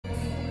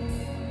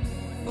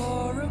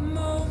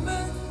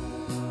moment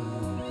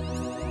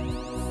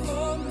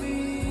for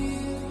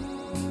me,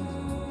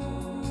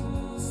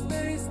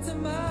 space to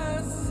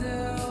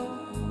myself,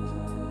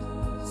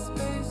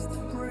 space to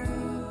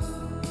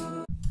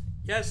breathe.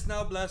 Yes,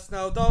 now bless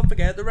now, don't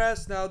forget the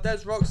rest now.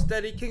 There's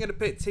Rocksteady, King of the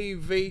Pit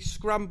TV,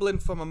 scrambling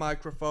for my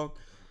microphone.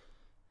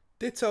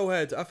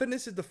 Dittohead, I think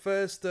this is the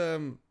first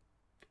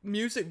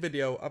music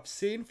video I've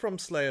seen from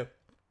Slayer.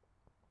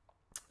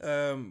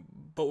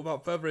 But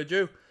without further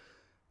ado,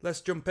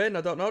 let's jump in.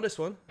 I don't know this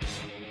one.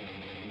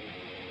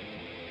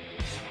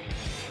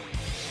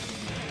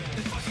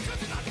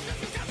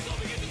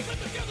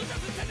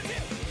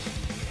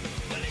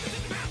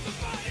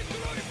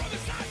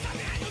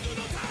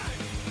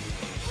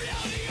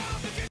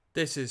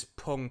 This is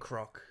punk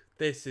rock.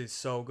 This is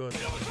so good.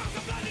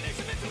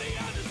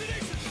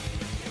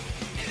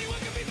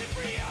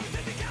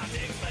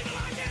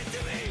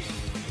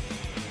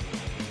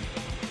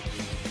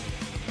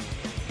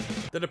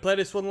 Did they play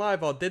this one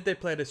live, or did they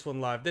play this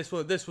one live? This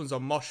one's a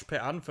mosh pit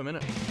anthem,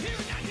 innit?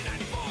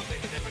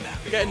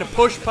 Getting the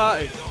push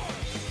party.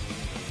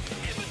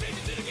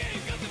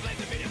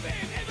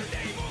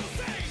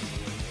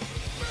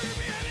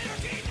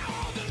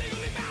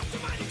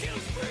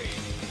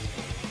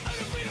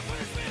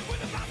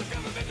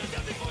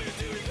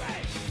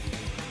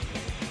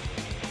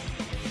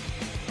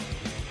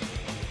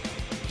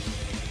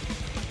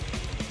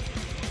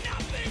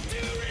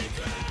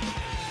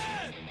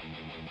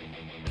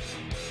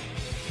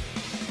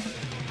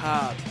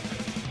 Hard.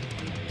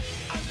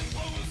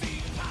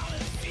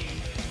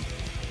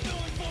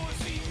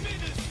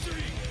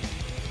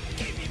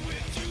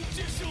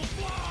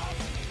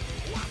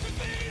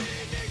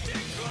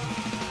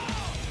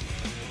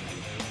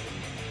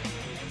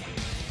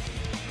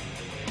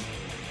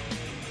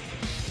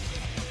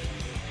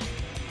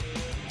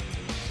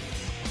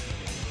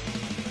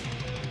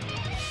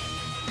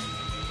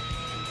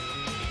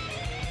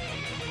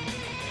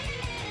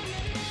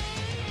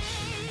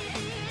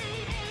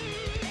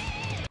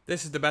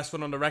 This is the best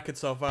one on the record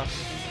so far.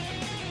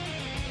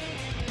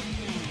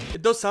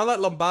 It does sound like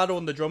Lombardo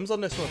on the drums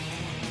on this one.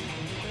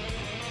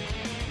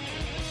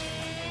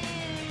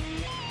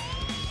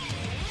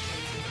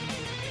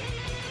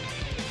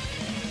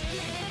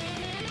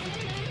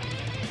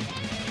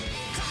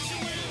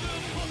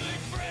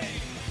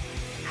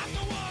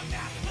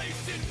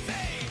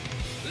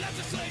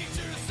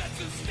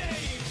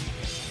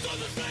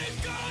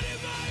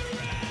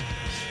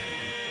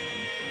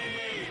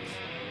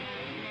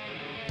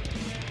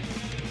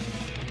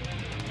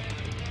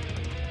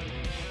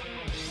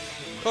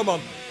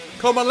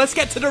 Come on, let's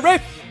get to the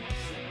riff!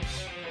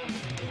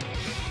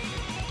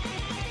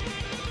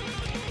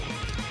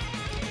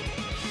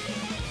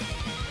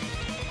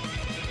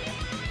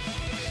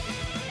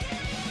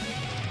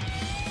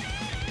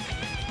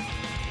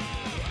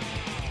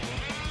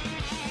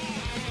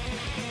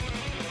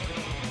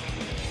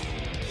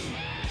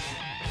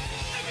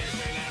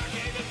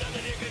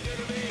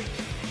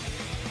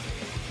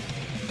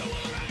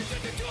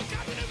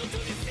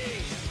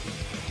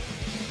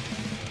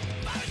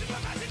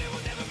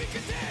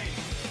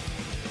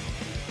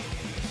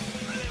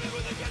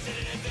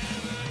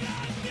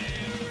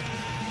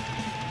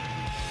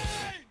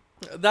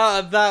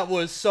 That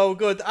was so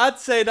good. I'd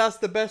say that's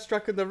the best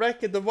track on the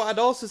record. And what I'd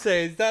also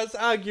say is that's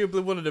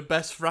arguably one of the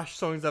best thrash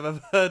songs I've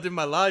ever heard in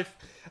my life.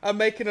 I'm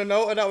making a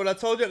note of that. When I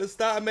told you at the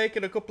start, I'm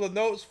making a couple of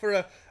notes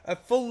for a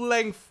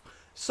full-length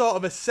sort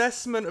of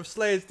assessment of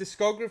Slayer's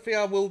discography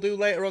I will do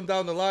later on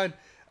down the line.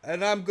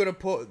 And I'm going to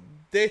put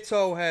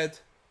Dittohead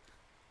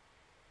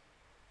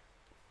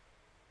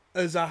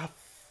as a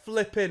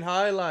flipping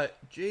highlight.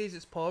 Jeez,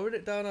 it's pouring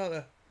it down out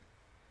there.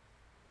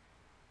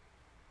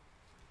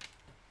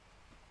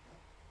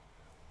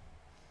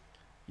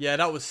 Yeah,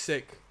 that was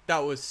sick. That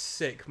was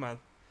sick, man.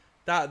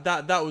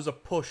 That was a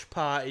push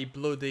party,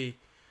 bloody.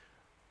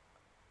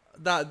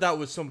 That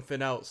was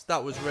something else.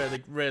 That was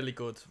really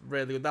good.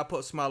 Really good. That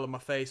put a smile on my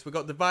face. We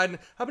got Divine.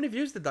 How many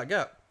views did that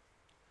get?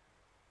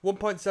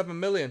 1.7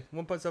 million.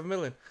 1.7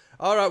 million.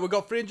 Alright, we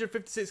got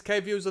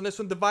 356k views on this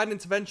one. Divine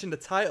Intervention, the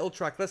title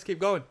track. Let's keep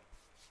going.